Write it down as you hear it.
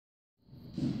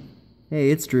Hey,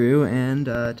 it's Drew, and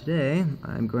today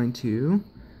I'm going to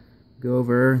go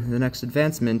over the next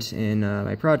advancement in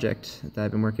my project that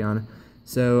I've been working on.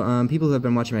 So people who have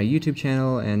been watching my YouTube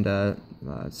channel and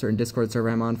certain Discord server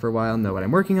I'm on for a while know what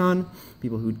I'm working on.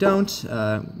 People who don't,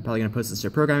 I'm probably going to post this to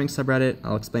a programming subreddit.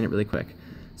 I'll explain it really quick.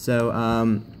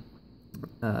 So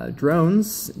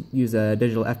drones use a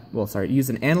use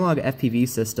an analog FPV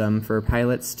system for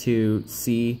pilots to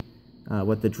see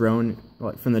what the drone,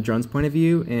 from the drone's point of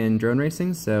view in drone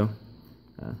racing. So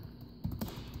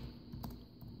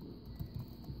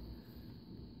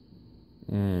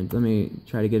and let me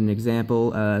try to get an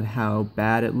example of how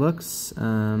bad it looks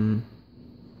really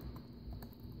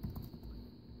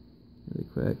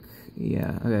quick.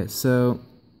 Yeah, okay, so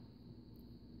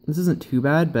this isn't too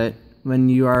bad, but when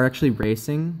you are actually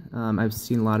racing, I've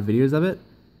seen a lot of videos of it,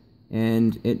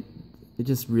 and it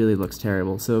just really looks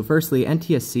terrible. So firstly,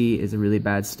 NTSC is a really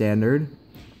bad standard,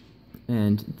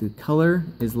 and the color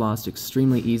is lost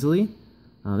extremely easily.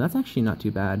 That's actually not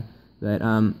too bad, but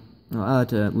I'll have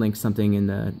to link something in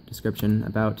the description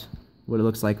about what it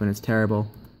looks like when it's terrible.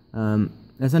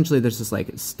 Essentially, there's just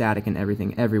like static and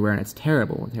everything everywhere, and it's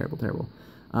terrible, terrible.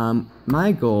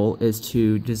 My goal is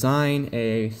to design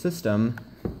a system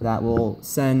that will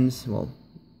send, well,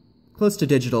 close to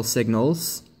digital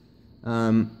signals.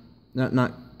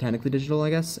 Not technically digital,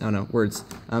 I guess. I don't know, words.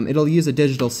 It'll use a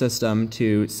digital system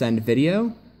to send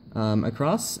video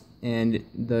across, and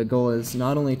the goal is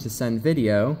not only to send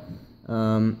video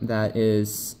that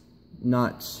is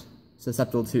not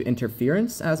susceptible to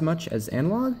interference as much as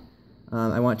analog.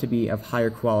 I want it to be of higher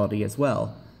quality as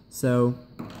well. So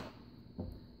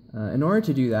in order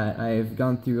to do that, I've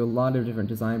gone through a lot of different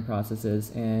design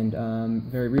processes, and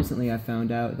very recently I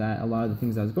found out that a lot of the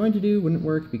things I was going to do wouldn't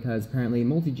work because apparently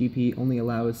multi-GP only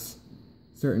allows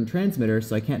certain transmitters,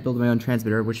 so I can't build my own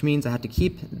transmitter, which means I have to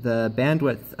keep the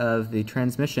bandwidth of the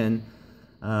transmission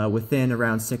within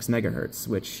around 6 megahertz,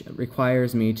 which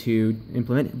requires me to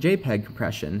implement JPEG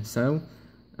compression. So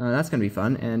that's going to be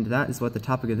fun, and that is what the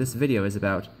topic of this video is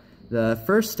about. The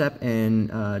first step in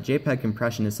JPEG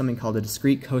compression is something called a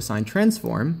discrete cosine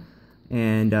transform,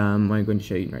 and what I'm going to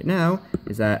show you right now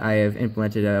is that I have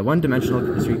implemented a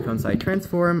one-dimensional discrete cosine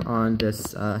transform on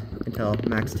this Intel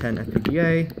Max 10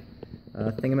 FPGA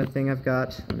thing I've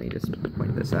got. Let me just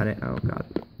point this at it. Oh god,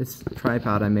 this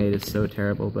tripod I made is so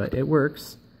terrible, but it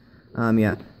works.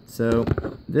 Yeah, so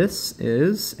this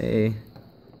is a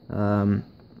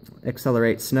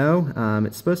Accelerate Snow.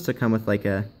 It's supposed to come with like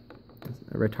a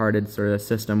retarded sort of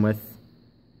system with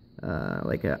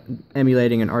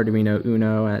emulating an Arduino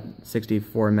Uno at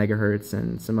 64 megahertz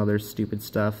and some other stupid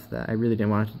stuff that I really didn't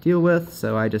want to deal with,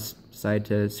 so I just decided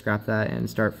to scrap that and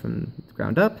start from the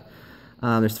ground up.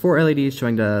 There's 4 LEDs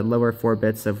showing the lower 4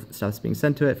 bits of stuff that's being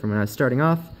sent to it from when I was starting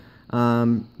off.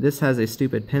 This has a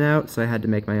stupid pinout, so I had to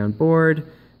make my own board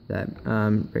that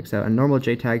breaks out a normal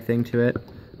JTAG thing to it.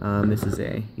 This is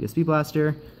a USB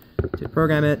blaster to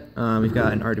program it. We've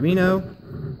got an Arduino.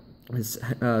 This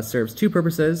serves 2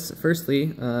 purposes.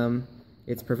 Firstly,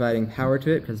 it's providing power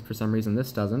to it, because for some reason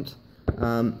this doesn't.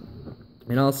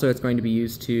 And also it's going to be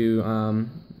used to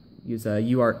use a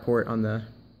UART port on the,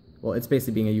 well, it's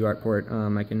basically being a UART port.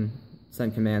 I can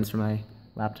send commands from my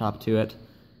laptop to it,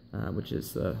 which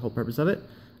is the whole purpose of it.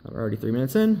 We're already 3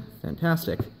 minutes in.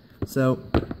 Fantastic. So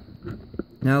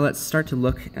now let's start to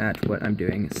look at what I'm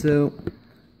doing. So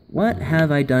what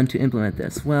have I done to implement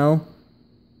this? Well,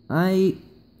 I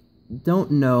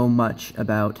don't know much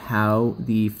about how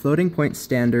the floating point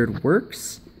standard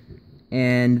works,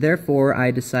 and therefore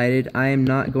I decided I am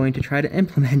not going to try to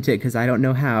implement it because I don't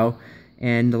know how,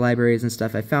 and the libraries and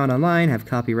stuff I found online have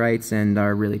copyrights and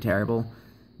are really terrible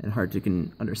and hard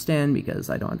to understand because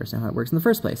I don't understand how it works in the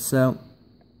first place. So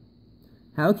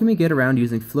how can we get around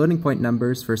using floating point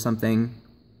numbers for something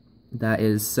that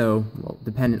is so, well,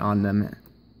 dependent on them?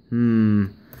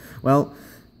 Well,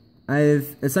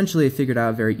 I've essentially figured out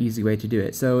a very easy way to do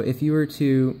it. So if you were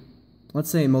to, let's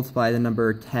say, multiply the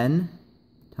number 10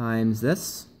 times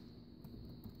this,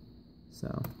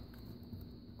 so,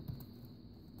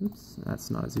 oops, that's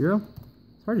not a 0.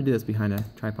 It's hard to do this behind a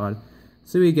tripod.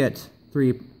 So we get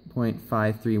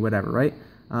 3.53 whatever, right?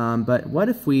 But what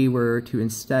if we were to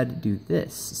instead do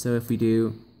this? So if we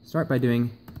start by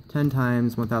doing 10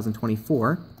 times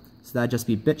 1024, so that'd just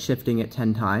be bit shifting it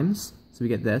 10 times, so we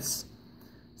get this.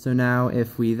 So now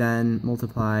if we then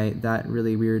multiply that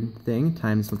really weird thing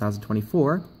times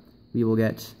 1024, we will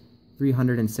get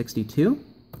 362.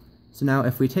 So now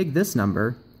if we take this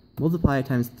number, multiply it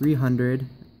times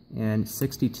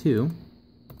 362,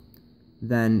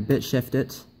 then bit shift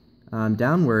it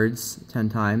downwards 10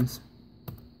 times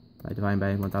by dividing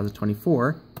by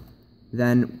 1024,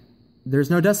 then there's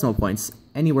no decimal points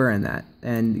anywhere in that.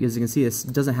 And as you can see, this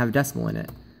doesn't have a decimal in it.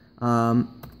 And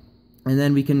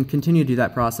then we can continue to do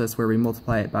that process where we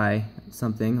multiply it by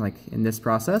something, like in this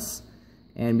process,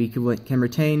 and we can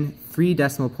retain 3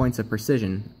 decimal points of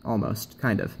precision, almost,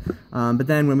 kind of. But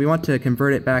then when we want to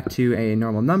convert it back to a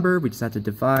normal number, we just have to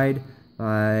divide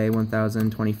by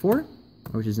 1024,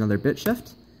 which is another bit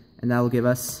shift, and that will give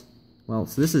us, well,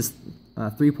 so this is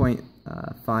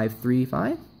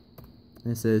 3.535,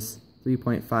 this is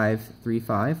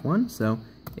 3.5351, so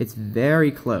it's very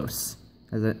close.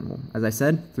 As I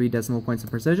said, 3 decimal points of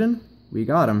precision, we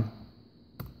got them.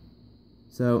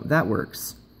 So that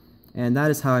works. And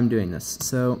that is how I'm doing this.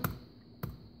 So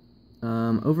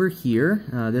over here,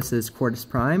 this is Quartus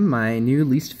Prime, my new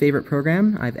least favorite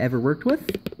program I've ever worked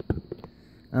with.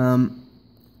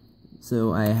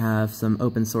 So I have some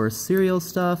open source serial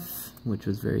stuff, which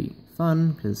was very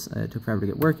fun because it took forever to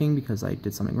get working because I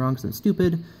did something wrong because I'm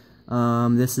stupid.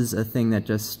 This is a thing that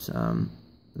just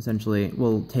essentially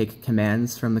will take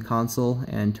commands from the console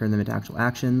and turn them into actual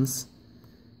actions.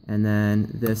 And then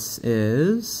this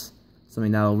is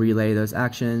something that will relay those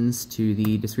actions to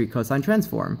the discrete cosine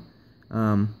transform.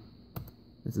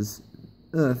 This is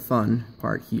the fun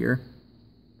part here.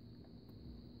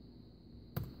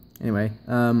 Anyway,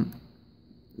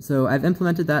 so I've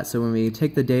implemented that, so when we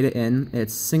take the data in,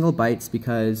 it's single bytes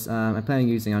because I'm planning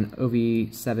on using on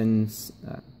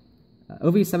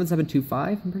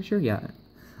OV7725, I'm pretty sure, yeah.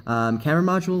 Camera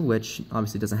module, which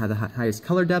obviously doesn't have the highest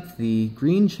color depth. The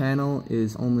green channel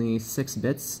is only 6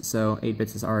 bits, so 8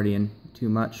 bits is already in too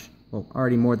much, well,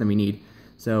 already more than we need.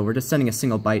 So we're just sending a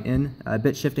single byte in,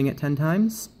 bit shifting it 10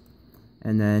 times,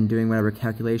 and then doing whatever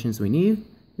calculations we need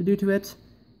to do to it,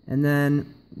 and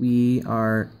then we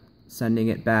are sending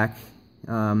it back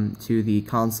to the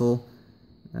console,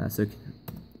 so it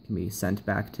can be sent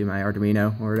back to my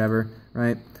Arduino or whatever,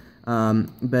 right?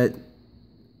 But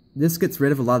this gets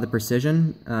rid of a lot of the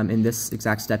precision in this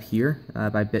exact step here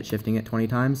by bit shifting it 20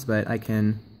 times, but I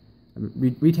can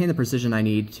retain the precision I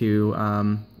need to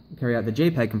carry out the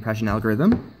JPEG compression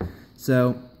algorithm.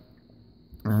 So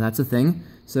that's a thing.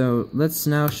 So let's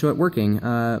now show it working.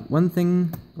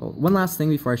 One last thing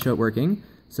before I show it working.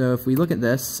 So if we look at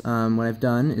this, what I've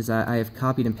done is I have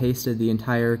copied and pasted the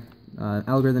entire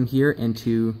algorithm here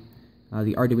into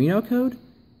the Arduino code,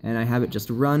 and I have it just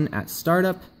run at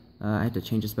startup. I had to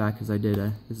change this back because I did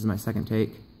this is my second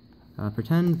take.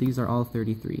 Pretend these are all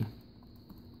 33.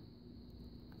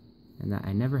 And that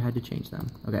I never had to change them.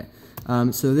 Okay,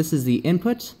 so this is the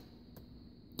input,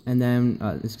 and then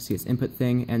as you can see it's input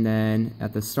thing, and then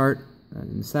at the start,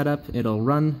 in the setup, it'll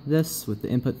run this with the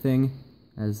input thing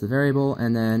as the variable,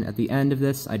 and then at the end of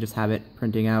this, I just have it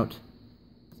printing out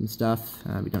some stuff.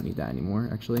 We don't need that anymore,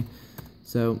 actually.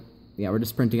 So yeah, we're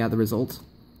just printing out the result.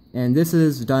 And this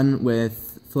is done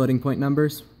with floating point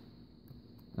numbers,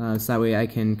 so that way I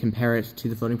can compare it to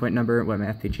the floating point number, what my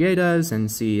FPGA does, and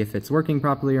see if it's working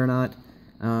properly or not,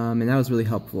 and that was really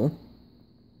helpful.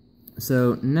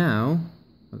 So now,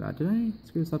 oh god, did I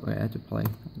screw this up? Okay, I had to play.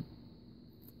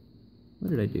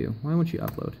 What did I do? Why won't you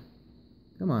upload?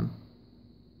 Come on.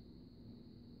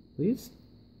 Please?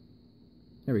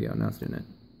 There we go, now it's doing it.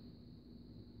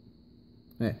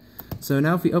 Okay, so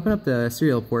now if we open up the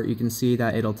serial port, you can see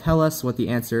that it'll tell us what the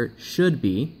answer should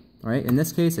be. Alright, in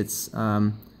this case it's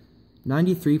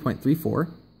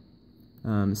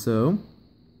 93.34. So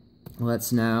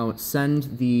let's now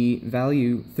send the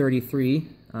value 33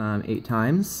 8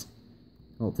 times,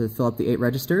 well, to fill up the 8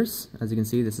 registers. As you can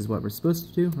see, this is what we're supposed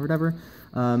to do, or whatever.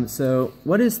 So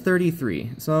what is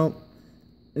 33? So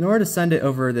in order to send it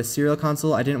over the serial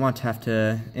console, I didn't want to have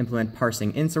to implement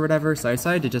parsing ints or whatever, so I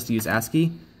decided to just use ASCII.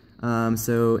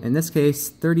 So in this case,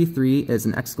 33 is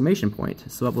an exclamation point.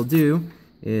 So what we'll do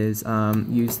is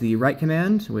use the write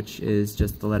command, which is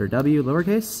just the letter W,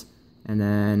 lowercase, and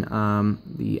then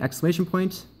the exclamation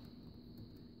point,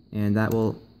 and that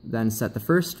will then set the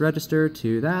first register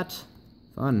to that.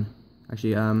 Fun.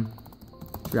 Actually, yeah,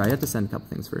 I have to send a couple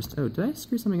things first. Oh, did I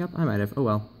screw something up? I might have. Oh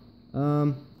well.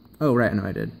 Oh, right, no,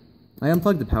 I did. I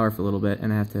unplugged the power for a little bit,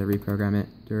 and I have to reprogram it.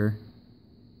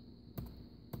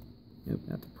 Yep,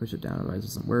 I have to push it down, otherwise it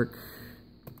doesn't work.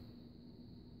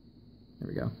 There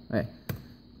we go. Okay.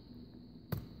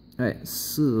 Alright,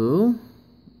 so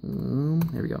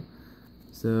there we go.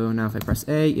 So now if I press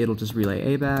A, it'll just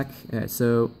relay A back. Okay,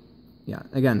 so yeah,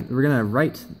 again, we're gonna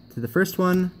write to the first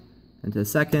one, and to the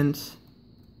second,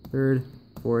 third,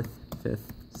 fourth,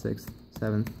 fifth, sixth,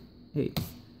 seventh, eighth.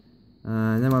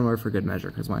 And then one more for good measure,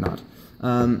 because why not?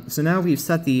 So now we've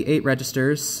set the 8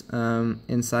 registers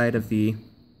inside of the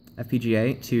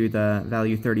FPGA to the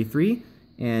value 33,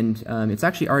 and it's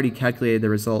actually already calculated the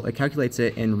result. It calculates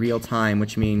it in real time,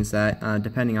 which means that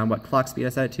depending on what clock speed I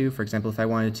set it to, for example, if I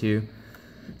wanted to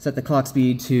set the clock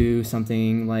speed to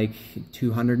something like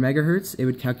 200 megahertz, it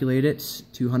would calculate it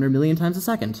 200 million times a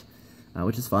second,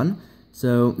 which is fun.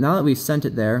 So now that we've sent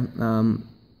it there,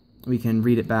 we can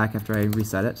read it back after I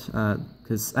reset it,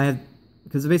 because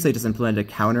it basically just implemented a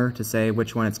counter to say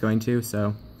which one it's going to.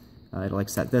 So it'll like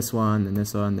set this one, then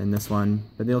this one, then this one,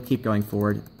 but they'll keep going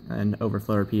forward and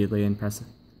overflow repeatedly, and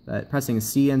pressing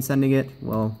C and sending it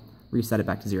will reset it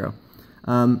back to 0.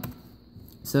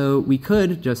 So we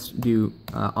could just do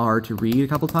R to read a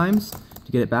couple times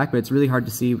to get it back, but it's really hard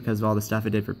to see because of all the stuff I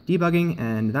did for debugging,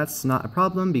 and that's not a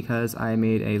problem because I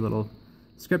made a little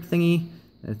script thingy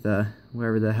with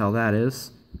wherever the hell that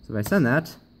is. So if I send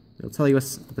that, it'll tell you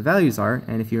what the values are,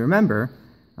 and if you remember,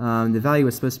 the value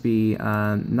was supposed to be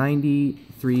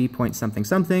 93 point something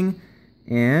something,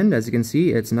 and as you can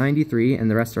see, it's 93,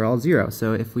 and the rest are all 0.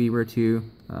 So if we were to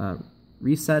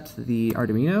reset the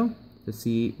Arduino to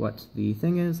see what the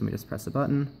thing is, let me just press a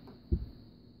button.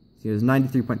 See, it was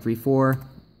 93.34,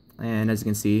 and as you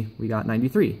can see, we got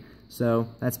 93. So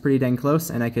that's pretty dang close,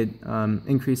 and I could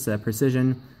increase the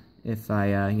precision if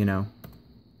I, you know,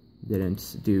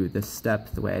 didn't do this step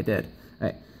the way I did. All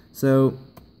right, so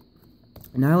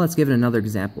now let's give it another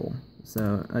example.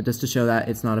 So just to show that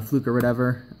it's not a fluke or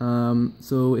whatever.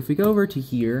 So if we go over to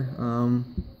here,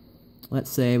 let's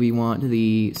say we want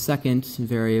the second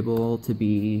variable to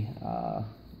be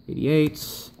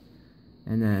 88,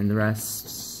 and then the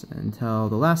rest until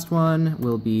the last one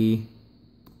will be,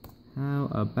 how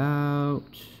about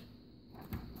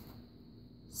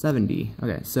 70?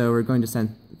 Okay, so we're going to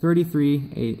send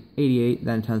 33, 88,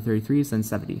 then 10 33s, then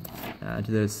 70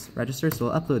 to those registers. So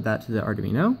we'll upload that to the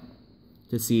Arduino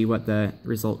to see what the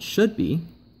result should be.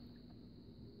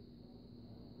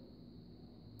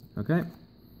 Okay.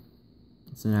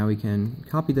 So now we can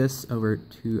copy this over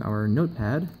to our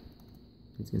notepad.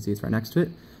 As you can see, it's right next to it.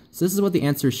 So this is what the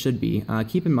answer should be.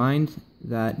 Keep in mind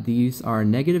that these are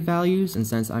negative values, and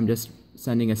since I'm just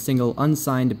sending a single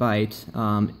unsigned byte,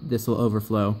 this will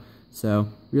overflow. So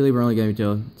really, we're only going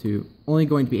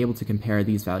to be able to compare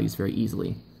these values very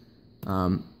easily.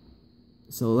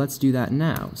 So let's do that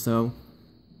now. So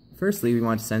firstly, we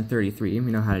want to send 33.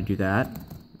 We know how to do that.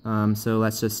 So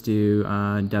let's just do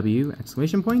W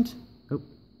exclamation point.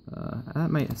 That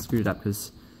might have screwed it up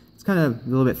because it's kind of a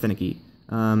little bit finicky.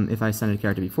 If I send a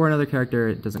character before another character,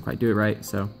 it doesn't quite do it right.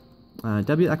 So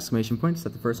W exclamation point,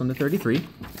 set the first one to 33.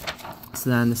 So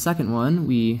then the second one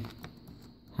we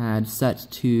had set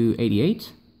to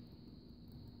 88.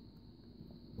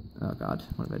 Oh god,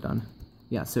 what have I done?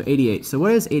 Yeah, so 88. So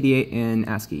what is 88 in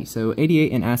ASCII? So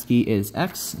 88 in ASCII is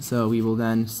X, so we will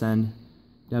then send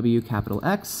W capital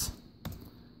X,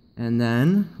 and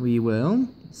then we will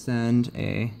send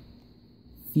a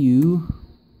few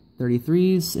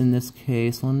 33s, in this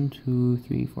case 1, 2,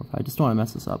 3, 4, 5, just don't want to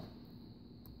mess this up.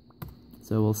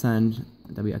 So we'll send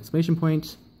W exclamation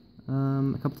point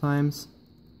a couple times,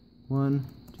 1,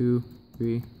 2,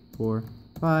 3, 4,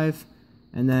 5,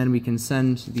 and then we can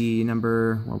send the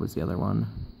number, what was the other one?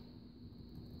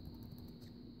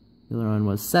 The other one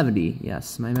was 70,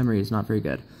 yes, my memory is not very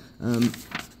good.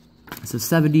 So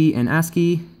 70 in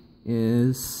ASCII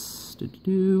is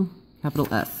capital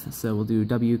F. So we'll do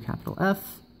W capital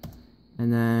F,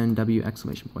 and then W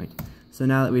exclamation point. So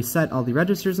now that we've set all the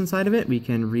registers inside of it, we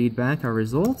can read back our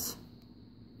results.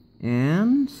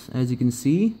 And as you can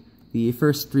see, the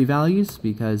first three values,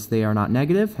 because they are not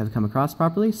negative, have come across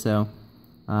properly. So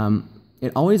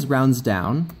it always rounds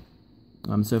down.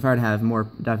 So if I were to have more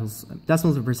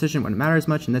decimals of precision, it wouldn't matter as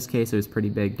much. In this case, it was a pretty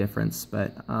big difference.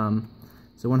 But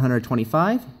so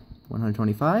 125,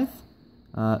 125,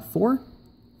 4,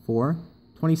 4,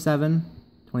 27,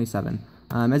 27.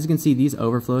 As you can see, these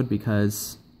overflowed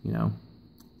because, you know,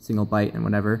 single byte and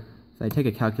whatever. If I take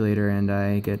a calculator and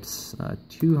I get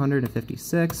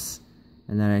 256,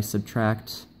 and then I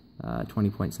subtract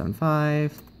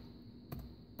 20.75,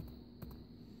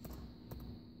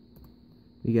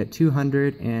 we get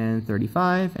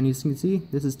 235, and as you can see,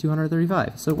 this is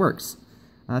 235, so it works.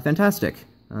 Fantastic.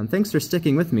 Thanks for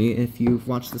sticking with me if you've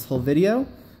watched this whole video.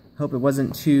 Hope it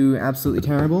wasn't too absolutely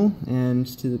terrible, and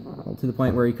to the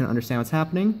point where you can understand what's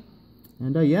happening.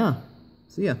 And yeah,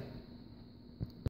 see ya.